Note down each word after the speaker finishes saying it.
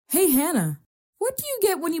Hey, Hannah, what do you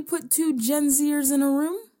get when you put two Gen Zers in a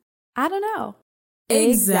room? I don't know.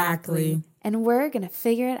 Exactly. And we're going to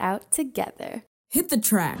figure it out together. Hit the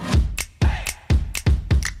track.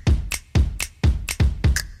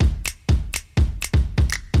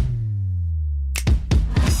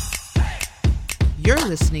 You're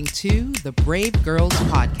listening to the Brave Girls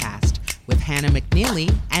Podcast with Hannah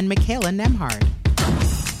McNeely and Mikayla Nemhard.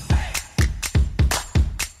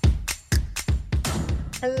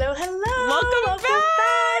 Hello, hello. Welcome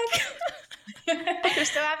back. We're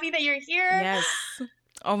so happy that you're here. Yes.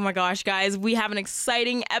 Oh my gosh, guys. We have an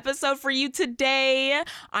exciting episode for you today.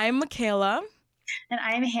 I'm Mikayla. And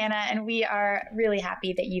I'm Hannah, and we are really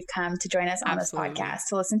happy that you've come to join us on Absolutely. this podcast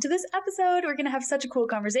to listen to this episode. We're going to have such a cool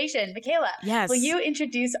conversation. Mikayla, Yes. will you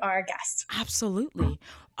introduce our guest? Absolutely.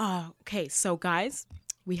 Okay, so guys,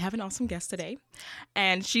 we have an awesome guest today,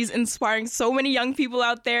 and she's inspiring so many young people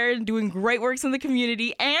out there doing great works in the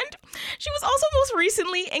community, and she was also most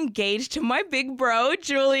recently engaged to my big bro,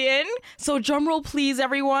 Julian. So drum roll, please,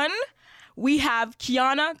 everyone. We have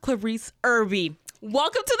Keyanna Clarence Irby.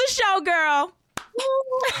 Welcome to the show, girl.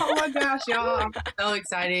 Oh my gosh, y'all. I'm so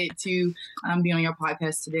excited to be on your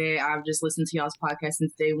podcast today. I've just listened to y'all's podcast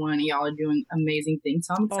since day one. Y'all are doing amazing things.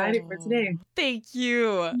 So I'm excited for today. Thank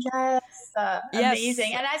you. Yes, Yes.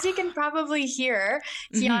 amazing. And as you can probably hear,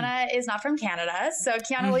 Keyanna is not from Canada. So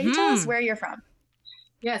Keyanna, will you tell us where you're from?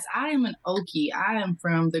 Yes, I am an Okie. I am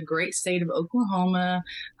from the great state of Oklahoma,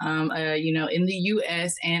 in the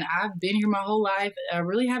U.S., and I've been here my whole life. I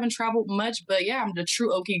really haven't traveled much, but yeah, I'm the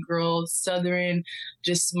true Okie girl, Southern,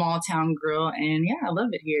 just small town girl, and yeah, I love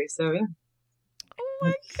it here. So yeah. Oh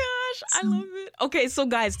my gosh, I love it. Okay, so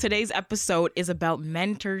guys, today's episode is about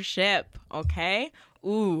mentorship, okay?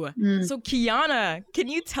 Ooh. So Keyanna, can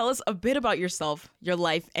you tell us a bit about yourself, your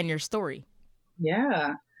life, and your story?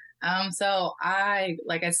 Yeah. So I,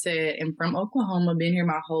 like I said, am from Oklahoma, been here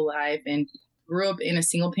my whole life, and grew up in a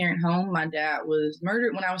single parent home. My dad was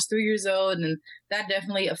murdered when I was 3 years old, and that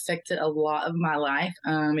definitely affected a lot of my life.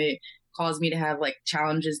 It caused me to have like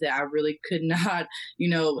challenges that I really could not,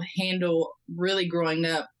 handle really growing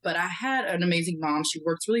up. But I had an amazing mom. She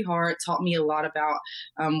worked really hard, taught me a lot about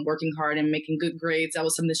working hard and making good grades. That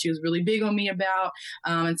was something that she was really big on me about.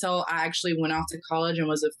 Until I actually went off to college and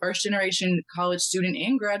was a first generation college student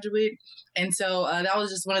and graduate. And so that was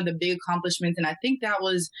just one of the big accomplishments. And I think that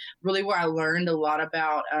was really where I learned a lot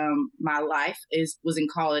about my life was in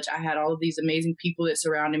college. I had all of these amazing people that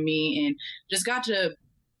surrounded me and just got to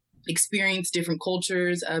experience different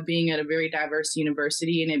cultures, being at a very diverse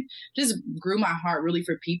university, and it just grew my heart really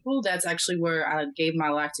for people. That's actually where I gave my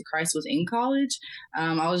life to Christ, was in college.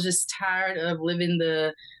 I was just tired of living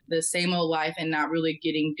the same old life and not really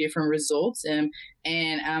getting different results. And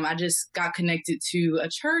I just got connected to a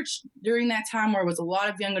church during that time where it was a lot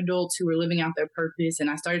of young adults who were living out their purpose. And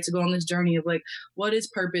I started to go on this journey of like, what is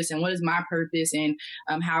purpose and what is my purpose, and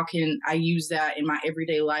how can I use that in my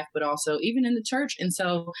everyday life, but also even in the church. And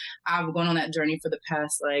so I've gone on that journey for the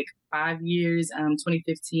past like 5 years.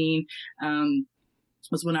 2015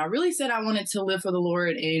 was when I really said I wanted to live for the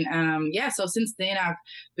Lord. And so since then, I've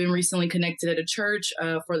been recently connected at a church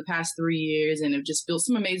for the past 3 years, and have just built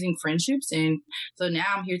some amazing friendships. And so now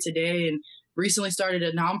I'm here today and recently started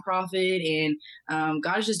a nonprofit, and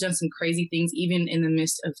God has just done some crazy things, even in the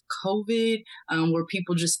midst of COVID, where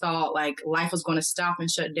people just thought like life was going to stop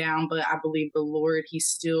and shut down. But I believe the Lord, He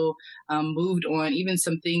still moved on. Even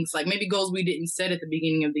some things like maybe goals we didn't set at the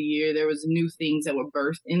beginning of the year, there was new things that were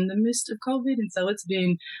birthed in the midst of COVID. And so it's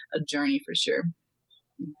been a journey for sure.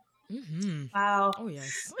 Wow. Oh,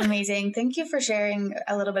 yes. Amazing. Thank you for sharing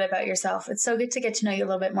a little bit about yourself. It's so good to get to know you a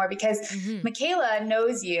little bit more, because Mikayla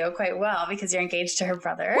knows you quite well because you're engaged to her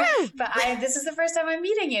brother. Woo! But this is the first time I'm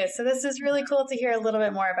meeting you. So this is really cool to hear a little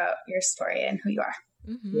bit more about your story and who you are.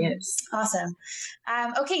 Yes. Awesome.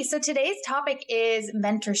 Okay, so today's topic is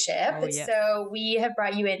mentorship. Oh, yeah. So we have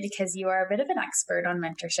brought you in because you are a bit of an expert on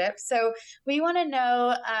mentorship. So we want to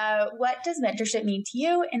know, what does mentorship mean to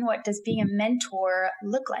you, and what does being a mentor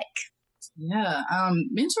look like? Yeah.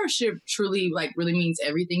 Mentorship truly really means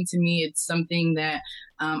everything to me. It's something that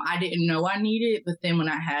I didn't know I needed, but then when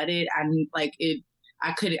I had it,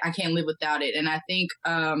 I can't live without it. And I think,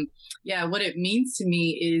 what it means to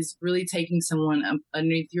me is really taking someone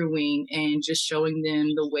underneath your wing and just showing them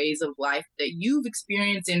the ways of life that you've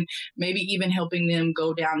experienced, and maybe even helping them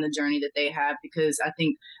go down the journey that they have. Because I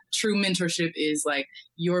think true mentorship is like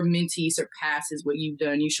your mentee surpasses what you've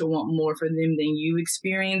done. You should want more for them than you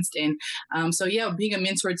experienced. And so, yeah, being a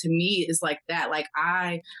mentor to me is like that. Like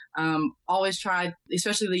I always try,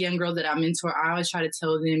 especially the young girls that I mentor, I always try to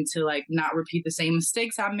tell them to like not repeat the same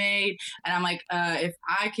mistakes I made. And I'm like, if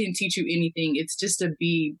I can teach you anything, it's just to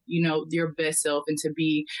be, you know, your best self and to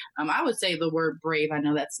be, I would say the word brave. I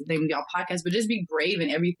know that's the name of y'all podcast, but just be brave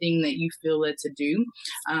in everything that you feel led to do.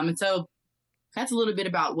 And so that's a little bit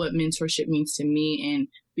about what mentorship means to me. And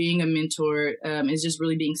being a mentor is just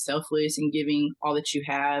really being selfless and giving all that you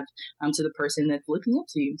have to the person that's looking up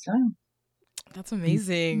to you. So that's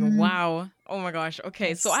amazing. Wow. Oh my gosh.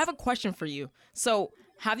 Okay. So I have a question for you. So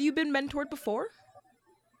have you been mentored before?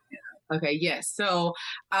 Okay, yes. So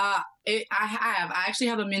I have. I actually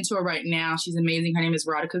have a mentor right now. She's amazing. Her name is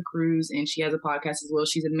Rodica Cruz, and she has a podcast as well.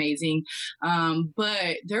 She's amazing.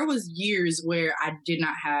 But there was years where I did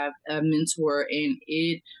not have a mentor, and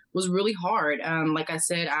it was really hard. Like I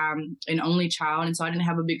said, I'm an only child, and so I didn't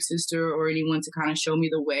have a big sister or anyone to kind of show me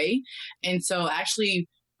the way. And so actually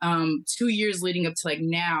 2 years leading up to like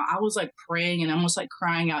now, I was like praying and almost like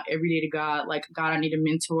crying out every day to God, like, God, I need a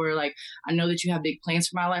mentor. Like, I know that you have big plans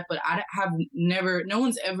for my life, but I haven't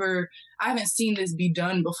seen this be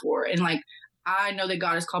done before. And like, I know that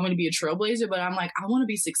God has called me to be a trailblazer, but I'm like, I want to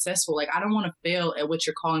be successful. Like, I don't want to fail at what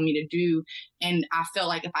you're calling me to do. And I felt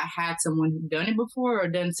like if I had someone who'd done it before or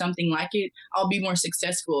done something like it, I'll be more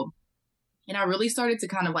successful. And I really started to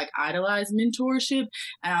kind of like idolize mentorship.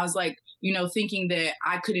 And I was like, you know, thinking that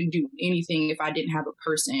I couldn't do anything if I didn't have a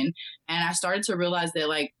person. And I started to realize that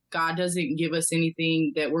like God doesn't give us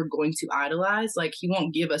anything that we're going to idolize. Like he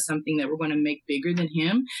won't give us something that we're going to make bigger than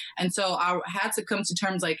him. And so I had to come to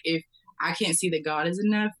terms like if I can't see that God is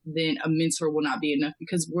enough, then a mentor will not be enough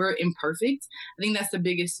because we're imperfect. I think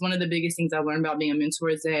that's one of the biggest things I learned about being a mentor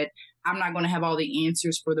is that I'm not going to have all the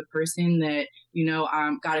answers for the person that, you know,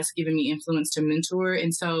 God has given me influence to mentor.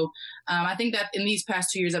 And so I think that in these past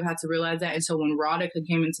 2 years, I've had to realize that. And so when Rodica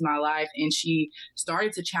came into my life and she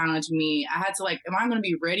started to challenge me, I had to like, am I going to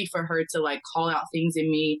be ready for her to like call out things in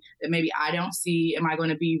me that maybe I don't see? Am I going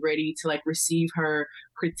to be ready to like receive her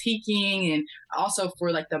critiquing? And also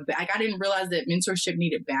for like I didn't realize that mentorship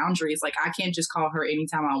needed boundaries. Like I can't just call her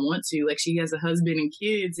anytime I want to. Like she has a husband and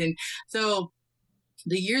kids. And so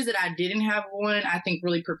the years that I didn't have one, I think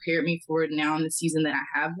really prepared me for it. Now in the season that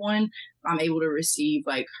I have one, I'm able to receive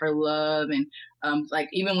like her love. And like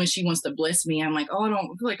even when she wants to bless me, I'm like, oh, I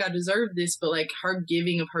don't feel like I deserve this. But like her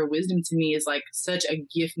giving of her wisdom to me is like such a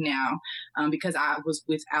gift now because I was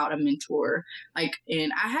without a mentor. Like,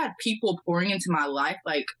 and I had people pouring into my life,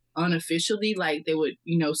 like unofficially, like they would,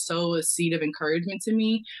 you know, sow a seed of encouragement to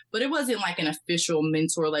me, but it wasn't like an official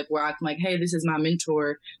mentor, like where I'm like, hey, this is my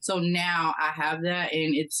mentor. So now I have that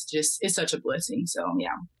and it's such a blessing. So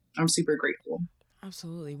yeah, I'm super grateful.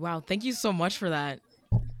 Absolutely. Wow. Thank you so much for that.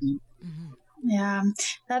 Mm-hmm. Yeah,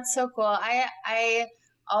 that's so cool. I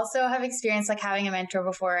also have experienced like having a mentor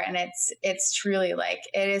before, and it's truly like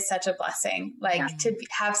it is such a blessing, like to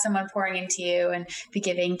have someone pouring into you and be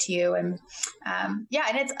giving to you. And and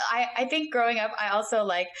it's I think growing up I also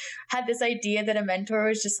like had this idea that a mentor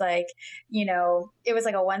was just like, you know, it was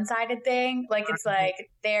like a one-sided thing, like it's like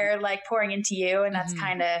they're like pouring into you and that's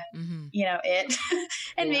kind of you know it.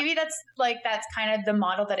 And maybe that's kind of the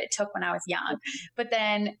model that it took when I was young, but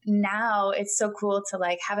then now it's so cool to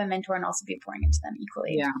like have a mentor and also be pouring into them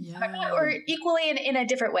equally. Or equally in a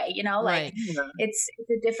different way, you know, like it's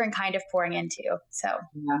a different kind of pouring into. So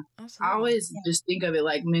I always just think of it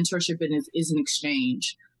like mentorship is an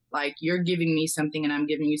exchange. Like you're giving me something and I'm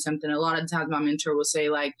giving you something. A lot of times my mentor will say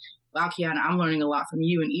like, wow, Keyanna, I'm learning a lot from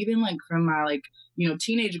you. And even like from my like, you know,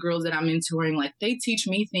 teenage girls that I'm mentoring, like they teach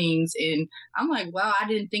me things and I'm like, wow, I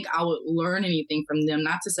didn't think I would learn anything from them.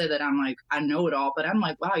 Not to say that I'm like, I know it all, but I'm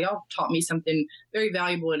like, wow, y'all taught me something very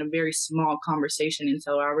valuable in a very small conversation. And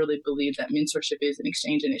so I really believe that mentorship is an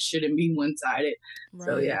exchange and it shouldn't be one-sided. Right.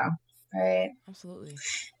 So yeah. Right. Absolutely.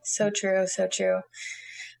 So true. So true.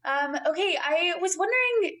 Okay, I was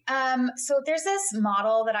wondering, so there's this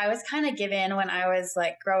model that I was kind of given when I was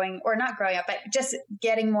like not growing up, but just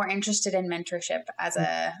getting more interested in mentorship as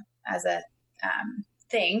a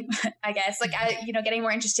thing, I guess, like, getting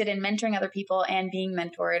more interested in mentoring other people and being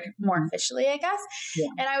mentored more officially, I guess. Yeah.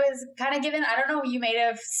 And I was kind of given, I don't know, you may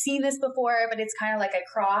have seen this before, but it's kind of like a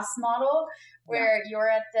cross model where you're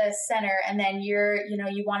at the center and then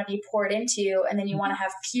you want to be poured into, and then you want to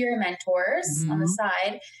have peer mentors on the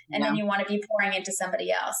side, and then you want to be pouring into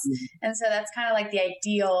somebody else. And so that's kind of like the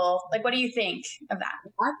ideal, like, what do you think of that?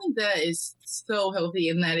 I think that is so healthy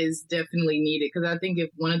and that is definitely needed, because I think if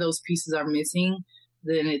one of those pieces are missing,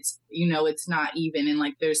 then it's, it's not even. And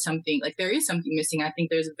like, there is something missing. I think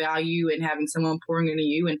there's value in having someone pouring into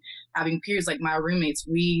you and having peers. Like my roommates,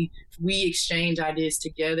 we exchange ideas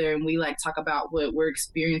together and we like talk about what we're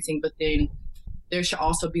experiencing, but then there should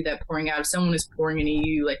also be that pouring out. If someone is pouring into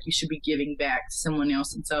you, like you should be giving back to someone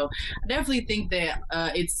else. And so I definitely think that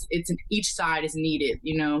each side is needed,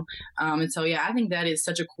 and so, yeah, I think that is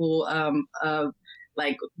such a cool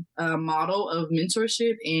model of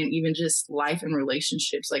mentorship and even just life and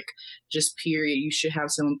relationships, like just period. You should have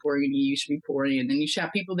someone pouring into you, you should be pouring in, and you should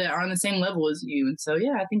have people that are on the same level as you. And so,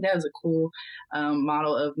 yeah, I think that is a cool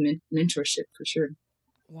model of mentorship for sure.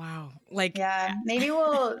 Wow. Yeah, maybe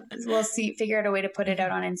we'll figure out a way to put it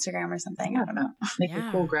out on Instagram or something. I don't know. Make a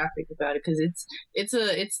cool graphic about it, because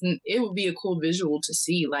it would be a cool visual to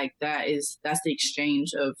see. Like that's the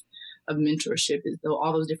exchange of mentorship, is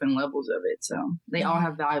all those different levels of it. So they all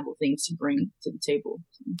have valuable things to bring to the table.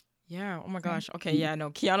 Yeah. Oh my gosh. Okay. Yeah.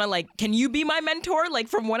 No, Keyanna, like, can you be my mentor? Like,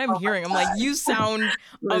 from what I'm hearing, I'm like, you sound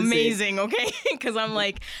amazing. Okay. Cause I'm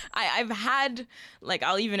like, I've had, like,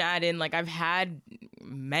 I'll even add in, like, I've had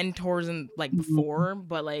mentors and like before,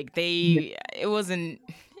 but like there was no,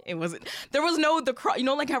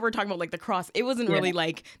 like how we're talking about like the cross, it wasn't really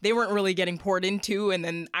like, they weren't really getting poured into, and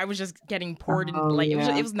then I was just getting poured in, like it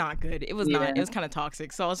was not good. It was not, it was kind of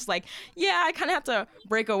toxic. So I was just like, yeah, I kind of have to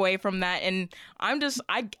break away from that. And I'm just,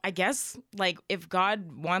 I guess, like, if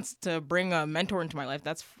God wants to bring a mentor into my life,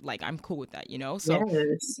 that's like, I'm cool with that, so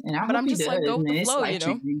yes. And but I'm just like, go with the flow,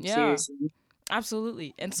 yeah, seriously.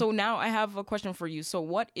 Absolutely. And so now I have a question for you. So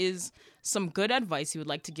what is some good advice you would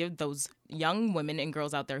like to give those young women and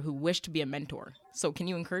girls out there who wish to be a mentor? So can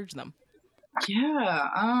you encourage them? Yeah.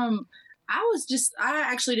 I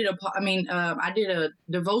did a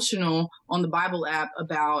devotional on the Bible app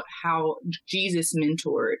about how Jesus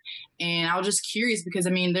mentored. And I was just curious because,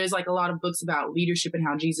 there's like a lot of books about leadership and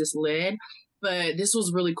how Jesus led. But this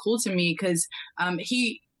was really cool to me because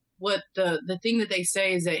the thing that they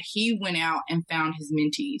say is that he went out and found his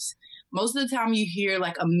mentees. Most of the time you hear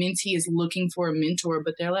like a mentee is looking for a mentor,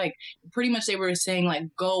 but they're like, pretty much they were saying like,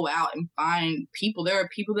 go out and find people. There are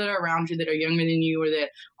people that are around you that are younger than you or that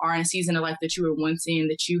are in a season of life that you were once in,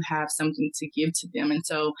 that you have something to give to them. And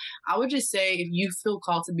so I would just say, if you feel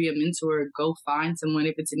called to be a mentor, go find someone.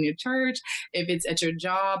 If it's in your church, if it's at your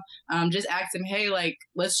job, just ask them, hey, like,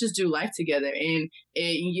 let's just do life together. And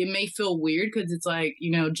it may feel weird because it's like,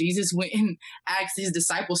 Jesus went and asked his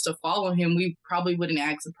disciples to follow him. We probably wouldn't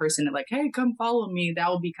ask a person to like, hey, come follow me. That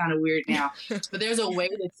would be kind of weird now. But there's a way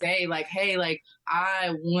to say like, hey, like,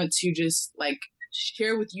 I want to just like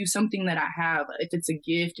share with you something that I have. If it's a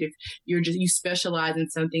gift, if you specialize in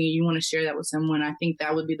something and you want to share that with someone, I think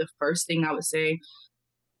that would be the first thing I would say.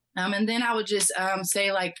 And then I would just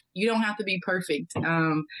say, like, you don't have to be perfect.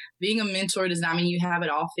 Being a mentor does not mean you have it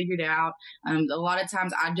all figured out. A lot of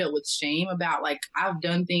times I dealt with shame about, like, I've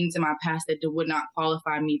done things in my past that would not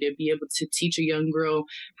qualify me to be able to teach a young girl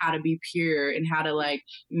how to be pure and how to, like,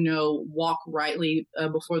 walk rightly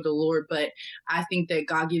before the Lord. But I think that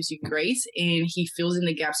God gives you grace and he fills in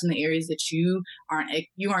the gaps in the areas that you aren't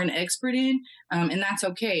an expert in. And that's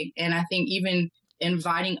okay. And I think even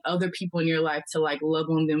inviting other people in your life to like love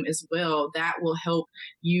on them as well, that will help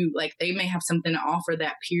you. Like, they may have something to offer,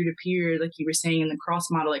 that peer-to-peer, like you were saying in the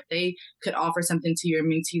cross model, like they could offer something to your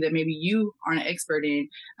mentee that maybe you aren't an expert in.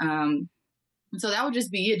 So that would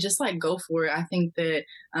just be it. Just like go for it. I think that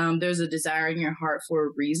there's a desire in your heart for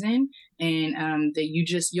a reason, and that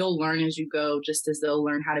you'll learn as you go, just as they'll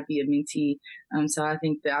learn how to be a mentee. So I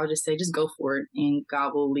think that I would just say, just go for it, and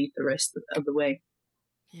God will lead the rest of the way.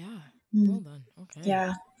 Yeah. Well done. Okay.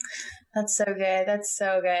 Yeah. That's so good. That's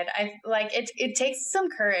so good. I like it. It takes some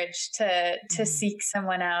courage to seek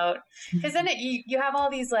someone out, because then you have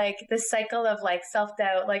all these, like, this cycle of like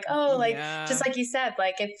self-doubt, like, oh, like, just like you said,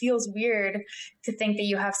 like, it feels weird to think that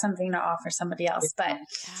you have something to offer somebody else, but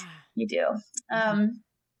you do.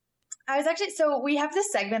 So we have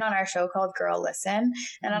this segment on our show called Girl Listen,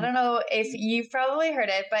 and I don't know if you've probably heard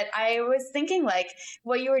it, but I was thinking, like,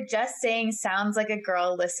 what you were just saying sounds like a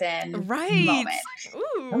Girl Listen moment.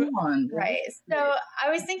 Ooh. Come on. Right. So I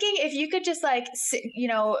was thinking if you could just, like,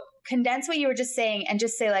 condense what you were just saying and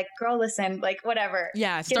just say, like, Girl Listen, like, whatever.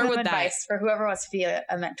 Yeah, start with advice for whoever wants to be a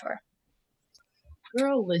mentor.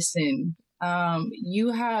 Girl, listen.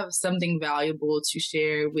 You have something valuable to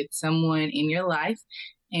share with someone in your life.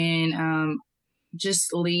 And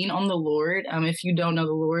just lean on the Lord. If you don't know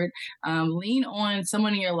the Lord, lean on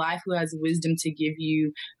someone in your life who has wisdom to give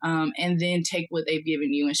you, and then take what they've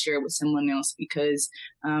given you and share it with someone else, because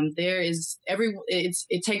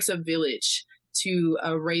it takes a village to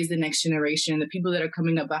raise the next generation. The people that are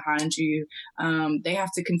coming up behind you, they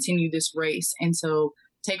have to continue this race. And so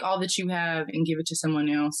take all that you have and give it to someone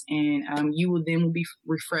else, and you will then be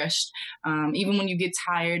refreshed. Even when you get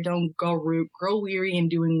tired, don't grow weary in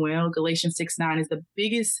doing well. Galatians 6:9 is the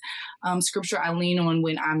biggest scripture I lean on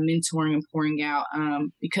when I'm mentoring and pouring out,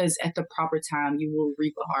 because at the proper time, you will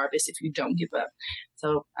reap a harvest if you don't give up.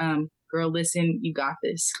 So, girl, listen, you got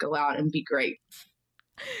this. Go out and be great.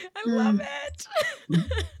 I love it.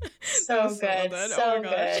 So good. So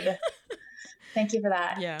good. Thank you for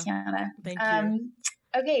that, Yeah. Keyanna. Thank you.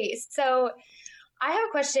 Okay, so I have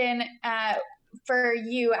a question for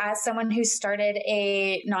you as someone who started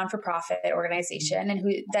a non-for-profit organization and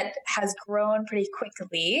that has grown pretty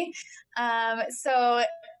quickly. So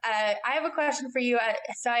I have a question for you.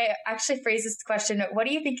 So I actually phrased this question: what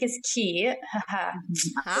do you think is key?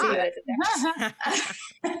 See what I did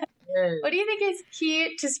there? What do you think is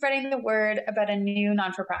key to spreading the word about a new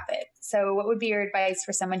non-for-profit? So what would be your advice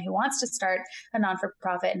for someone who wants to start a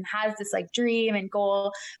non-for-profit and has this like dream and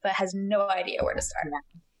goal, but has no idea where to start?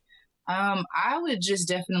 I would just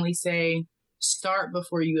definitely say start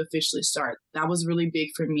before you officially start. That was really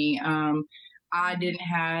big for me. I didn't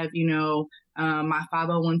have, my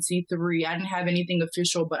 501c3. I didn't have anything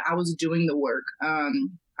official, but I was doing the work.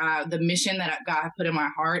 The mission that God put in my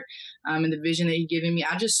heart, and the vision that He given me,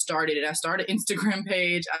 I just started it. I started an Instagram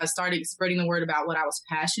page. I started spreading the word about what I was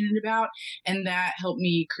passionate about, and that helped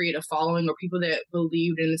me create a following or people that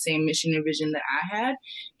believed in the same mission and vision that I had.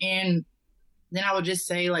 And then I would just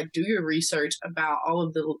say, do your research about all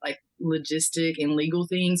of the logistic and legal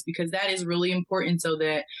things, because that is really important, so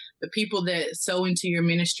that the people that sow into your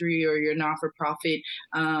ministry or your non-for-profit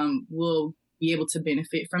will be able to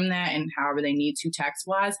benefit from that and however they need to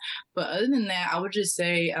tax-wise. But other than that, I would just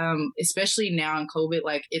say, especially now in COVID,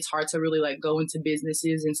 it's hard to really go into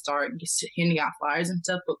businesses and start handing out flyers and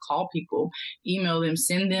stuff, but call people, email them,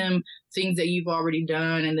 send them things that you've already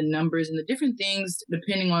done and the numbers and the different things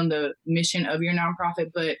depending on the mission of your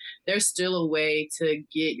nonprofit. But there's still a way to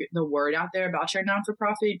get the word out there about your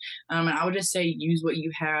non-for-profit. And I would just say use what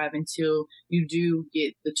you have until you do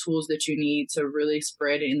get the tools that you need to really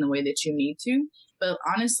spread it in the way that you need to. But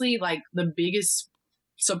honestly, the biggest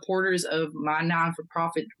supporters of my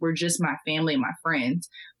non-for-profit were just my family and my friends.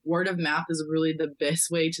 Word of mouth is really the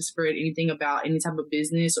best way to spread anything about any type of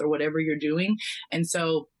business or whatever you're doing. And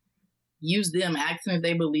so use them, ask them if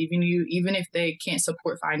they believe in you, even if they can't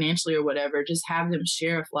support financially or whatever, just have them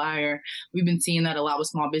share a flyer. We've been seeing that a lot with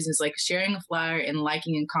small business, sharing a flyer and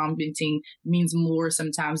liking and commenting means more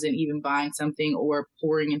sometimes than even buying something or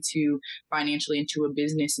pouring into financially into a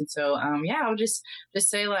business. And so, I would just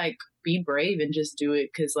say be brave and just do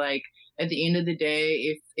it. Cause at the end of the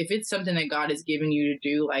day, if it's something that God has given you to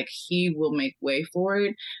do, He will make way for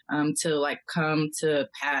it, to come to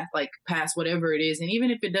pass whatever it is. And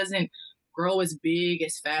even if it doesn't grow as big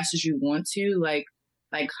as fast as you want to,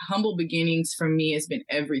 humble beginnings for me has been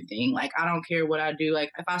everything. I don't care what I do.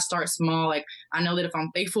 If I start small, I know that if I'm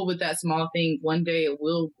faithful with that small thing, one day it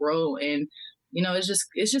will grow. And, it's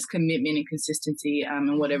just commitment and consistency,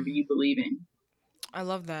 and whatever you believe in. I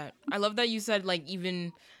love that. I love that you said,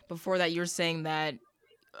 even before that, you're saying that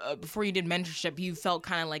before you did mentorship, you felt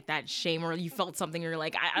kind of that shame, or you felt something, you're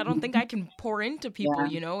I don't think I can pour into people,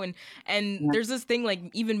 and there's this thing,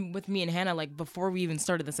 even with me and Hannah, before we even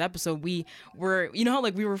started this episode, we were, how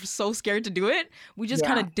we were so scared to do it. We just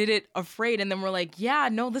kind of did it afraid. And then we're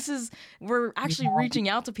we're actually reaching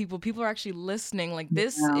out to people. People are actually listening.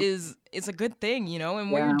 This it's a good thing,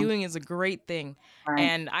 and what you're doing is a great thing. Right.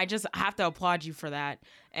 And I just have to applaud you for that.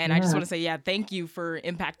 And I just want to say, thank you for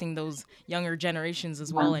impacting those younger generations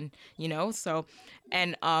as well. And, so,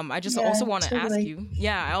 and I just also want to ask you,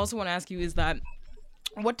 I also want to ask you is that,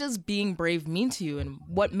 what does being brave mean to you and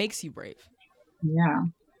what makes you brave? Yeah.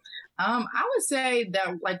 I would say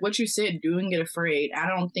that, what you said, doing it afraid. I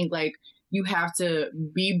don't think you have to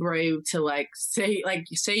be brave to say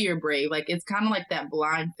you're brave. It's kind of that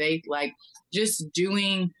blind faith, just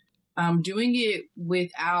doing it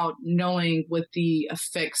without knowing what the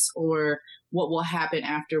effects or what will happen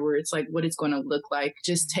afterwards, what it's going to look like.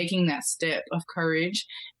 Just taking that step of courage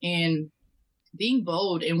and being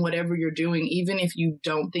bold in whatever you're doing, even if you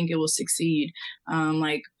don't think it will succeed.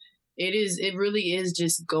 It really is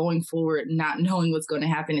just going forward, not knowing what's going to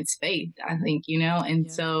happen. It's faith, I think,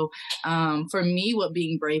 And so for me, what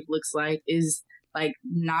being brave looks like is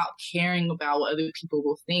not caring about what other people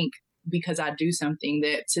will think, because I do something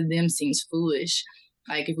that to them seems foolish.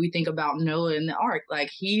 Like if we think about Noah and the ark, like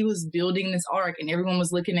he was building this ark and everyone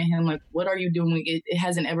was looking at him like, what are you doing? It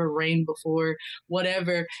hasn't ever rained before,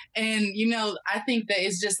 whatever. And, you know, I think that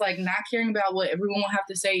it's just like not caring about what everyone will have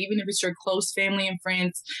to say, even if it's your close family and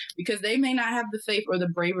friends, because they may not have the faith or the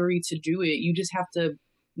bravery to do it. You just have to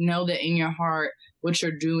know that in your heart, what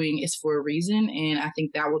you're doing is for a reason. And I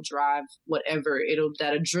think that will drive whatever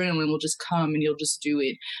that adrenaline will just come and you'll just do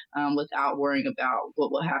it without worrying about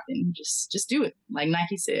what will happen. Just do it. Like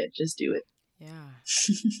Nike said, just do it.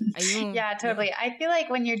 Yeah. Yeah, totally. Yeah. I feel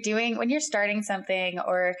like when you're starting something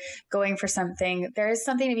or going for something, there is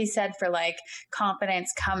something to be said for like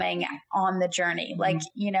confidence coming on the journey. Like,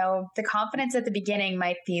 you know, the confidence at the beginning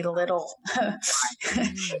might be little,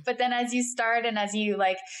 but then as you start and as you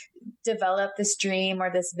like develop this dream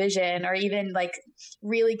or this vision, or even like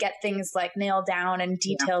really get things like nailed down and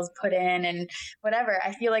details put in and whatever,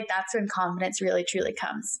 I feel like that's when confidence really truly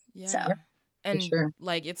comes. Yeah. So. And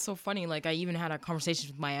like, it's so funny. Like I even had a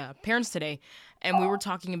conversation with my parents today, and we were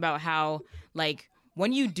talking about how like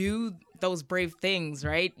when you do those brave things,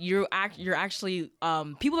 right, you're actually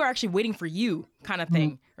people are actually waiting for you, kind of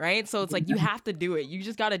thing, right? So it's like you have to do it. You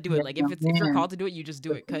just got to do it. Like if you're called to do it, you just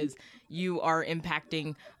do it, because you are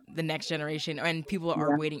impacting the next generation, and people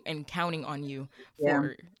are waiting and counting on you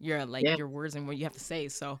for your your words and what you have to say.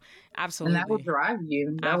 So absolutely, and that will drive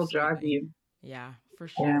you. That will drive you. Yeah, for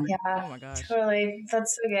sure. Yeah. Oh my gosh. Totally.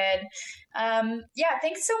 That's so good. Yeah.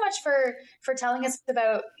 Thanks so much for telling us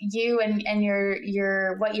about you and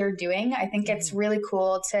your what you're doing. I think it's really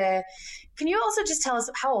cool can you also just tell us,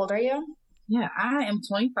 how old are you? Yeah, I am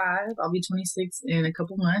 25. I'll be 26 in a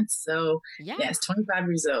couple months. So yes, 25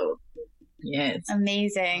 years old. Yes.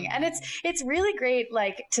 Amazing. And it's really great,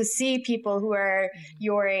 like, to see people who are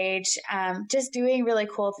your age, just doing really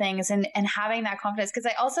cool things and having that confidence. Cause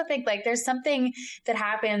I also think like there's something that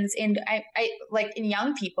happens in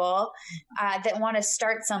young people, that want to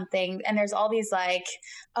start something. And there's all these like,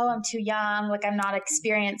 oh, I'm too young. Like I'm not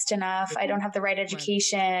experienced enough. I don't have the right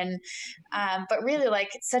education. But really like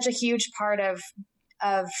it's such a huge part of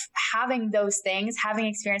having those things, having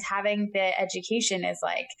experience, having the education is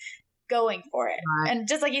like, going for it. And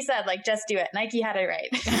just like you said, like, just do it. Nike had it right.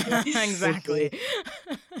 Exactly.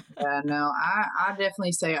 Yeah, no, I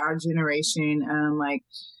definitely say our generation,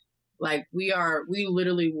 like we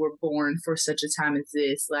literally were born for such a time as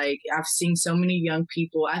this. Like I've seen so many young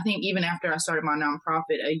people. I think even after I started my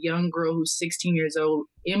nonprofit, a young girl who's 16 years old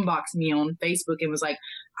inboxed me on Facebook and was like,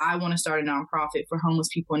 I want to start a nonprofit for homeless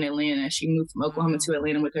people in Atlanta. She moved from Oklahoma to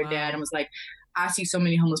Atlanta with her dad and was like, I see so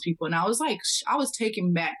many homeless people. And I was like, I was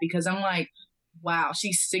taken back because I'm like, wow,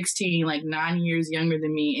 she's 16, like 9 years younger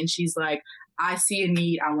than me. And she's like, I see a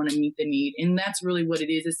need. I want to meet the need. And that's really what it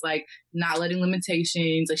is. It's like not letting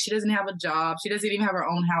limitations. Like she doesn't have a job. She doesn't even have her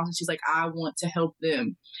own house. And she's like, I want to help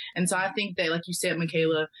them. And so I think that, like you said,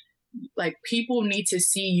 Mikayla, like people need to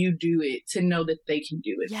see you do it to know that they can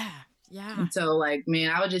do it. Yeah. Yeah. And so like,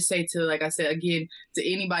 man, I would just say to, like I said, again,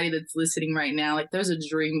 to anybody that's listening right now, like there's a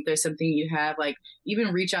dream, there's something you have, like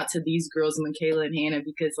even reach out to these girls, Mikayla and Hannah,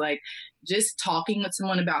 because like just talking with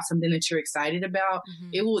someone about something that you're excited about,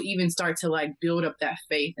 it will even start to like build up that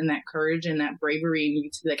faith and that courage and that bravery in you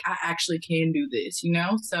to be like, I actually can do this, you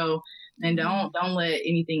know? So, and don't let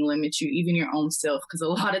anything limit you, even your own self. Because a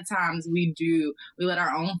lot of times we let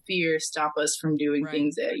our own fear stop us from doing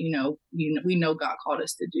things that, we know God called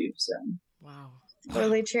us to do. So, wow.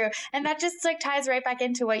 Really true. And that just like ties right back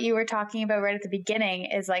into what you were talking about right at the beginning,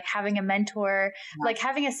 is like having a mentor, like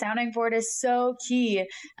having a sounding board is so key.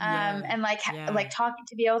 And like talking,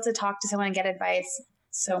 to be able to talk to someone and get advice,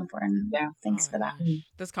 so important. Yeah. Thanks for that.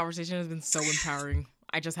 This conversation has been so empowering,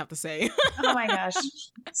 I just have to say. Oh my gosh.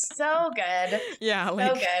 So good. Yeah. So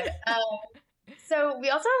good. So we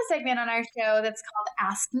also have a segment on our show that's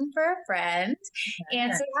called Asking for a Friend.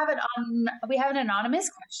 And so we have an anonymous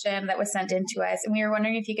question that was sent in to us, and we were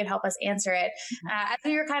wondering if you could help us answer it. As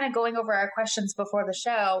we were kind of going over our questions before the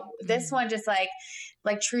show, this one just like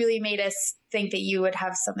truly made us think that you would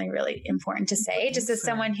have something really important to say, just as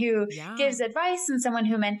someone who gives advice and someone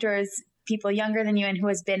who mentors people younger than you and who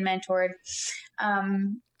has been mentored.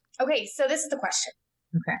 Okay, so this is the question.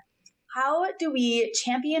 Okay. How do we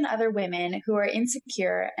champion other women who are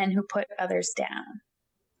insecure and who put others down?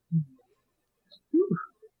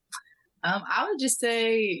 I would just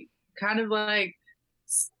say kind of like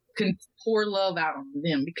pour love out on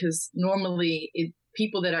them, because normally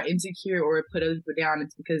people that are insecure or put other people down,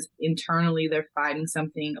 it's because internally they're fighting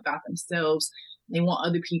something about themselves. They want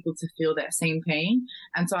other people to feel that same pain.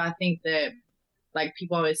 And so I think that, like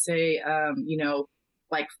people always say,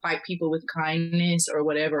 like fight people with kindness or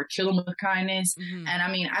whatever, kill them with kindness. Mm-hmm. And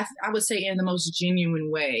I mean, I would say in the most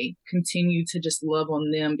genuine way, continue to just love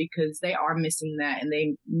on them, because they are missing that and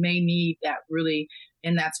they may need that really.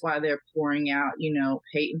 And that's why they're pouring out,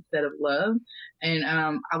 hate instead of love. And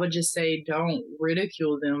I would just say, don't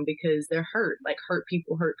ridicule them, because they're hurt. Like, hurt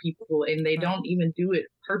people, and they don't even do it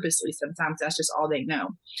purposely. Sometimes that's just all they know.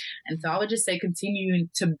 And so I would just say, continue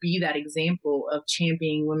to be that example of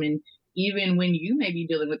championing women, even when you may be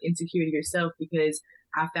dealing with insecurity yourself, because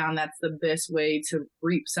I found that's the best way to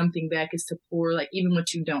reap something back, is to pour, like, even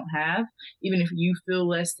what you don't have, even if you feel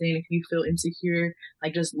less than, if you feel insecure,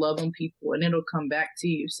 like, just love on people and it'll come back to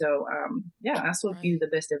you. So, that's what would be the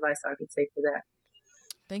best advice I could say for that.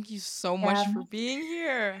 Thank you so much for being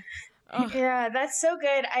here. Oh. Yeah, that's so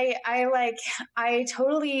good. I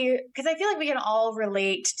totally, because I feel like we can all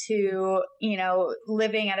relate to,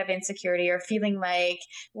 living out of insecurity or feeling like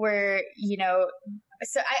we're,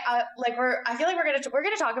 so I feel like we're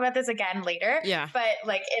gonna talk about this again later. Yeah. But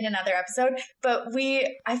like in another episode. But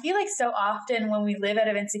I feel like so often when we live out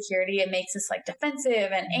of insecurity, it makes us like defensive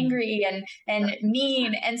and angry and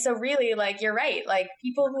mean. And so really, like, you're right. Like,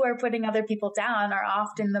 people who are putting other people down are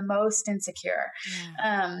often the most insecure.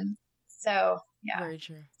 Yeah. So yeah, very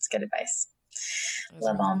true. It's good advice. That's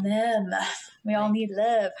love right. on them. We all need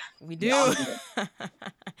love. We do.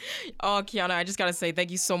 Oh, Keyanna, I just gotta say thank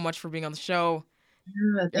you so much for being on the show.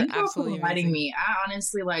 Yeah, thank you for inviting amazing. me. I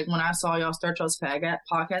honestly, like, when I saw y'all start y'all's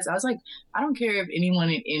podcast, I was like, I don't care if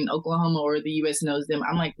anyone in Oklahoma or the U.S. knows them.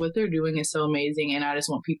 I'm like, what they're doing is so amazing, and I just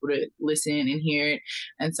want people to listen and hear it.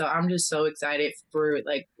 And so I'm just so excited for,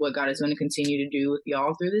 like, what God is going to continue to do with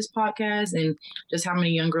y'all through this podcast, and just how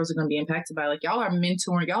many young girls are going to be impacted by it. Like, y'all are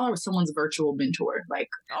mentoring. Y'all are someone's virtual mentor. Like,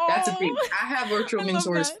 that's a thing. I have virtual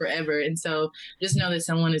mentors forever. And so just know that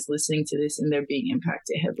someone is listening to this and they're being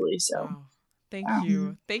impacted heavily. So. Wow. Thank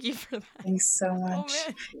you. Thank you for that. Thanks so much.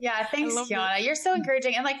 Oh, yeah, thanks, Keyanna. You're so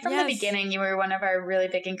encouraging. And like from the beginning, you were one of our really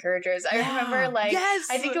big encouragers. I remember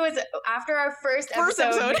I think it was after our first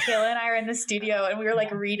episode, Mikayla and I were in the studio and we were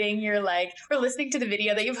like reading we're listening to the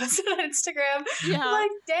video that you posted on Instagram. Yeah. We're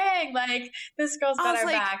like, dang, like this girl's got our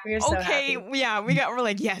back. We were so happy. Yeah, we're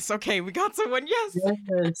like, yes, okay, we got someone, yes.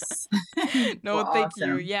 No, well, thank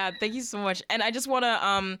you. Yeah, thank you so much. And I just want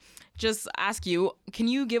to just ask you, can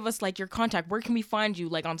you give us like your contact? Where can we find you,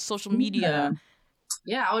 like on social media?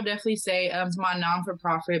 Yeah, I would definitely say my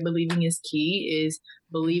non-for-profit Believing is Key is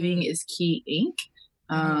Believing is Key Inc.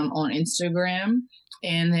 On Instagram.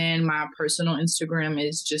 And then my personal Instagram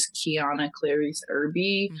is just Keyanna Clarence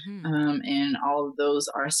Irby. And all of those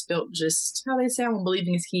are spelt just how they sound.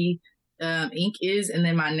 Believing is Key Inc. is, and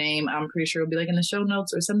then my name, I'm pretty sure it'll be like in the show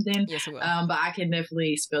notes or something. Yes, it will. But I can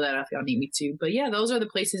definitely spell that out if y'all need me to. But yeah, those are the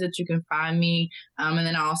places that you can find me. And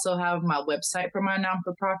then I also have my website for my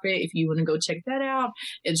non-for-profit. If you want to go check that out,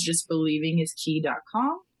 it's just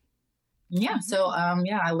believingiskey.com. Yeah. So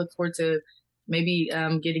I look forward to maybe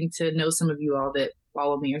getting to know some of you all that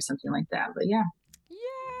follow me or something like that. But yeah.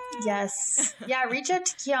 Yes. Yeah. Reach out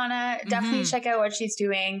to Keyanna. Definitely check out what she's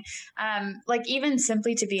doing. Like even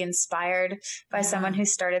simply to be inspired by someone who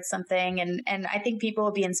started something. And I think people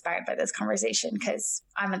will be inspired by this conversation because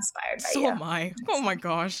I'm inspired by you. So am I. Oh my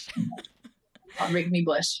gosh. I'll make me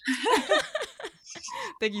blush.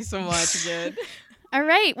 Thank you so much again. All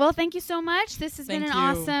right. Well, thank you so much. This has been an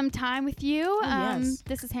awesome time with you. Yes.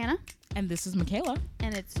 This is Hannah. And this is Mikayla.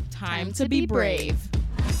 And it's time to be brave.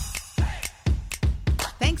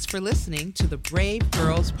 Thanks for listening to the Brave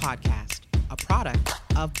Girls Podcast, a product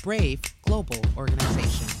of Brave Global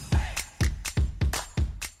Organization.